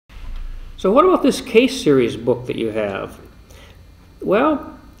So what about this case series book that you have?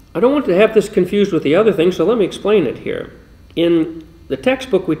 Well, I don't want to have this confused with the other thing, so let me explain it here. In the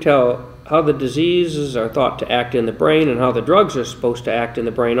textbook, we tell how the diseases are thought to act in the brain and how the drugs are supposed to act in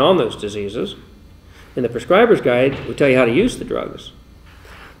the brain on those diseases. In the prescriber's guide, we tell you how to use the drugs.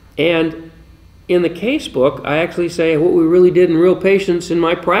 And in the case book, I actually say what we really did in real patients in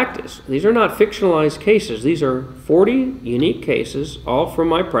my practice. These are not fictionalized cases. These are 40 unique cases, all from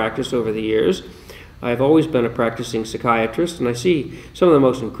my practice over the years. I've always been a practicing psychiatrist, and I see some of the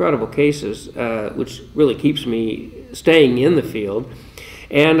most incredible cases, which really keeps me staying in the field.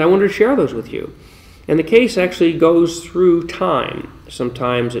 And I wanted to share those with you. And the case actually goes through time.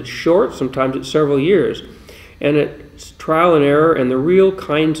 Sometimes it's short, sometimes it's several years. And it's trial and error and the real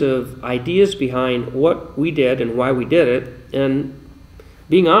kinds of ideas behind what we did and why we did it, and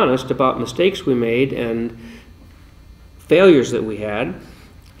being honest about mistakes we made and failures that we had,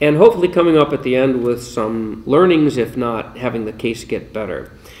 and hopefully coming up at the end with some learnings, if not having the case get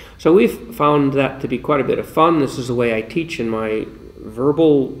better. So we've found that to be quite a bit of fun. This is the way I teach in my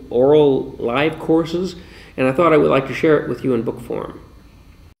verbal, oral, live courses, and I thought I would like to share it with you in book form.